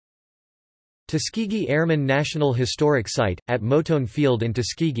Tuskegee Airmen National Historic Site, at Moton Field in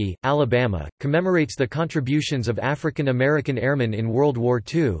Tuskegee, Alabama, commemorates the contributions of African American airmen in World War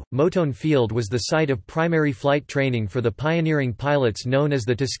II. Moton Field was the site of primary flight training for the pioneering pilots known as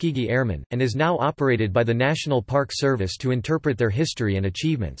the Tuskegee Airmen, and is now operated by the National Park Service to interpret their history and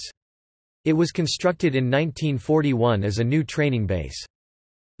achievements. It was constructed in 1941 as a new training base.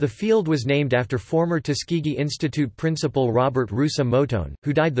 The field was named after former Tuskegee Institute principal Robert Russa Moton,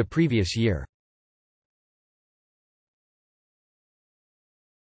 who died the previous year.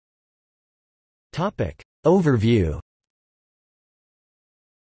 Overview.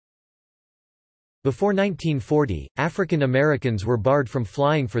 Before 1940, African Americans were barred from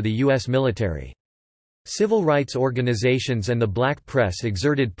flying for the U.S. military. Civil rights organizations and the black press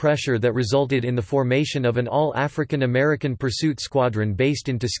exerted pressure that resulted in the formation of an all-African American pursuit squadron based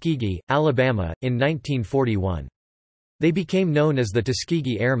in Tuskegee, Alabama, in 1941. They became known as the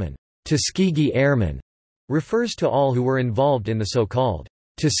Tuskegee Airmen. Tuskegee Airmen refers to all who were involved in the so-called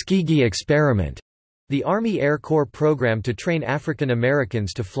Tuskegee Experiment, the Army Air Corps program to train African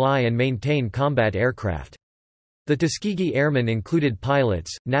Americans to fly and maintain combat aircraft. The Tuskegee Airmen included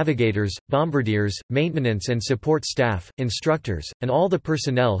pilots, navigators, bombardiers, maintenance and support staff, instructors, and all the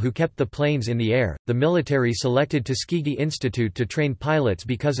personnel who kept the planes in the air. The military selected Tuskegee Institute to train pilots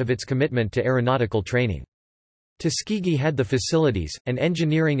because of its commitment to aeronautical training. Tuskegee had the facilities, and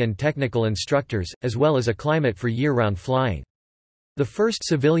engineering and technical instructors, as well as a climate for year-round flying. The first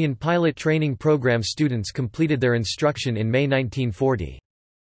civilian pilot training program students completed their instruction in May 1940.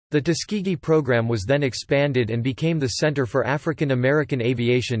 The Tuskegee program was then expanded and became the Center for African American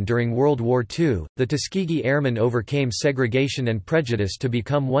Aviation during World War II. The Tuskegee Airmen overcame segregation and prejudice to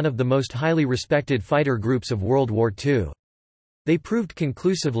become one of the most highly respected fighter groups of World War II. They proved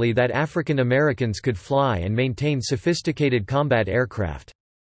conclusively that African Americans could fly and maintain sophisticated combat aircraft.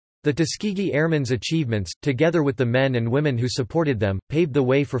 The Tuskegee Airmen's achievements, together with the men and women who supported them, paved the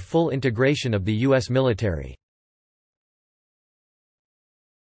way for full integration of the U.S. military.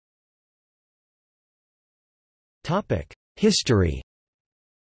 History.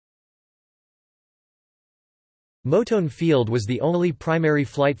 Moton Field was the only primary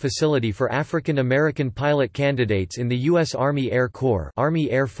flight facility for African American pilot candidates in the U.S. Army Air Corps Army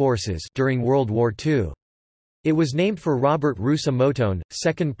Air Forces during World War II. It was named for Robert Russa Moton,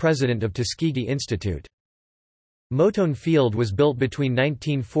 second president of Tuskegee Institute. Moton Field was built between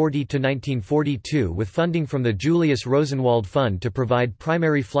 1940 to 1942 with funding from the Julius Rosenwald Fund to provide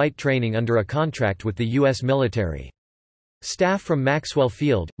primary flight training under a contract with the U.S. military. Staff from Maxwell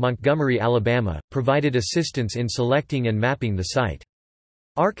Field, Montgomery, Alabama, provided assistance in selecting and mapping the site.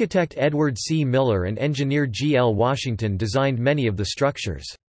 Architect Edward C. Miller and engineer G. L. Washington designed many of the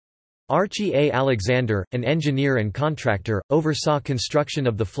structures. Archie A. Alexander, an engineer and contractor, oversaw construction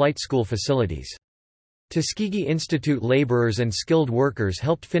of the flight school facilities. Tuskegee Institute laborers and skilled workers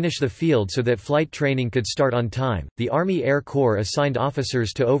helped finish the field so that flight training could start on time. The Army Air Corps assigned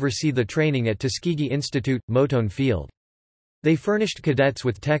officers to oversee the training at Tuskegee Institute, Moton Field. They furnished cadets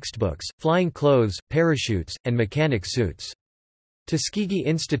with textbooks, flying clothes, parachutes, and mechanic suits. Tuskegee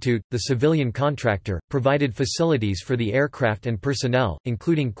Institute, the civilian contractor, provided facilities for the aircraft and personnel,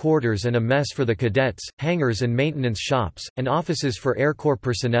 including quarters and a mess for the cadets, hangars and maintenance shops, and offices for Air Corps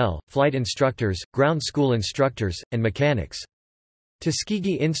personnel, flight instructors, ground school instructors, and mechanics.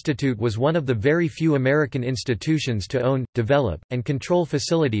 Tuskegee Institute was one of the very few American institutions to own, develop, and control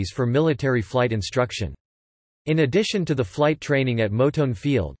facilities for military flight instruction. In addition to the flight training at Moton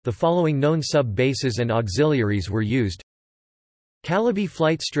Field, the following known sub-bases and auxiliaries were used: Calabi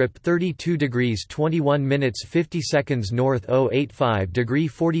Flight Strip 32 degrees 21 minutes 50 seconds north 085 degree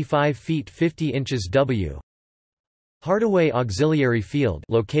 45 feet 50 inches W. Hardaway Auxiliary Field,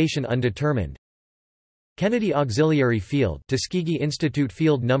 location undetermined. Kennedy Auxiliary Field, Tuskegee Institute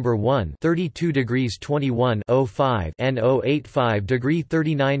Field No. 1, 32 degrees 21 05 N 085 degree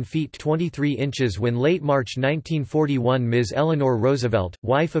 39 feet 23 inches. When late March 1941 Ms. Eleanor Roosevelt,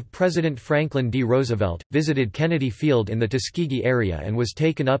 wife of President Franklin D. Roosevelt, visited Kennedy Field in the Tuskegee area and was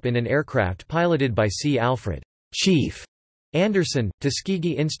taken up in an aircraft piloted by C. Alfred Chief Anderson,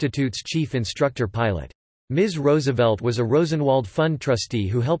 Tuskegee Institute's chief instructor pilot. Ms. Roosevelt was a Rosenwald Fund trustee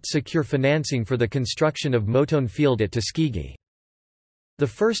who helped secure financing for the construction of Moton Field at Tuskegee. The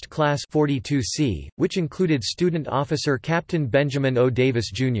first class 42C, which included student officer Captain Benjamin O.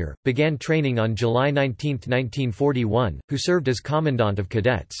 Davis, Jr., began training on July 19, 1941, who served as commandant of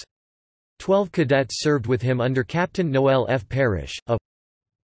cadets. 12 cadets served with him under Captain Noel F. Parrish, a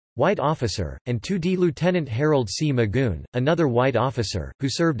white officer, and 2D Lieutenant Harold C. Magoon, another white officer, who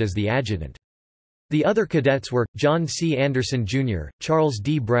served as the adjutant. The other cadets were, John C. Anderson, Jr., Charles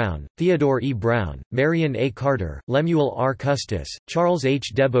D. Brown, Theodore E. Brown, Marion A. Carter, Lemuel R. Custis, Charles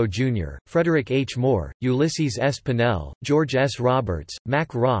H. Debo, Jr., Frederick H. Moore, Ulysses S. Pinnell, George S. Roberts,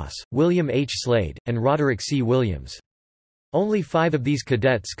 Mac Ross, William H. Slade, and Roderick C. Williams. Only 5 of these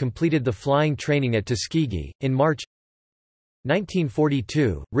cadets completed the flying training at Tuskegee. In March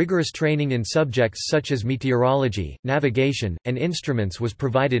 1942, rigorous training in subjects such as meteorology, navigation, and instruments was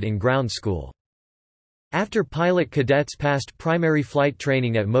provided in ground school. After pilot cadets passed primary flight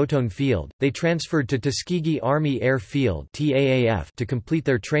training at Moton Field, they transferred to Tuskegee Army Air Field to complete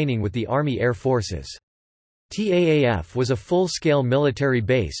their training with the Army Air Forces. TAAF was a full-scale military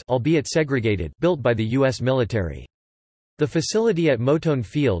base, albeit segregated, built by the U.S. military. The facility at Moton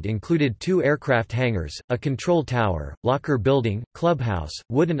Field included 2 aircraft hangars, a control tower, locker building, clubhouse,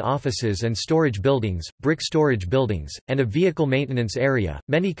 wooden offices and storage buildings, brick storage buildings, and a vehicle maintenance area.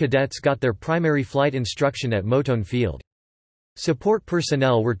 Many cadets got their primary flight instruction at Moton Field. Support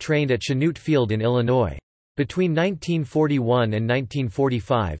personnel were trained at Chanute Field in Illinois. Between 1941 and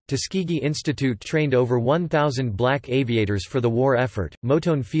 1945, Tuskegee Institute trained over 1,000 black aviators for the war effort.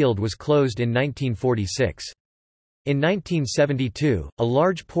 Moton Field was closed in 1946. In 1972, a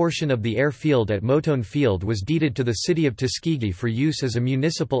large portion of the airfield at Moton Field was deeded to the city of Tuskegee for use as a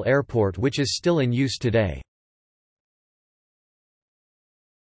municipal airport, which is still in use today.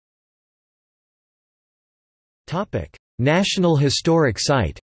 National Historic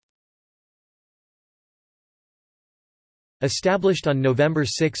Site. Established on November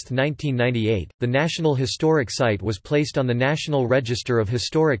 6, 1998, the National Historic Site was placed on the National Register of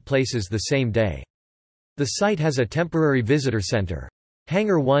Historic Places the same day. The site has a temporary visitor center.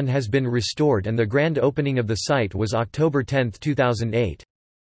 Hangar 1 has been restored and the grand opening of the site was October 10, 2008.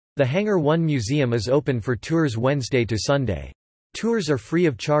 The Hangar 1 Museum is open for tours Wednesday to Sunday. Tours are free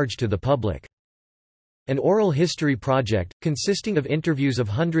of charge to the public. An oral history project, consisting of interviews of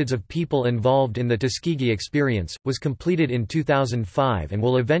hundreds of people involved in the Tuskegee experience, was completed in 2005 and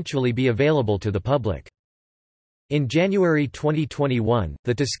will eventually be available to the public. In January 2021,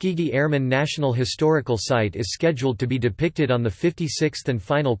 the Tuskegee Airmen National Historical Site is scheduled to be depicted on the 56th and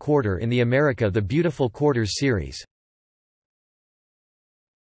final quarter in the America the Beautiful Quarters series.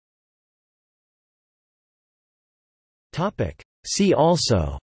 See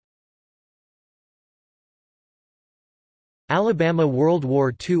also: Alabama World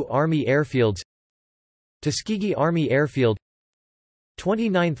War II Army Airfields, Tuskegee Army Airfield,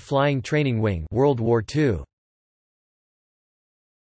 29th Flying Training Wing, World War II.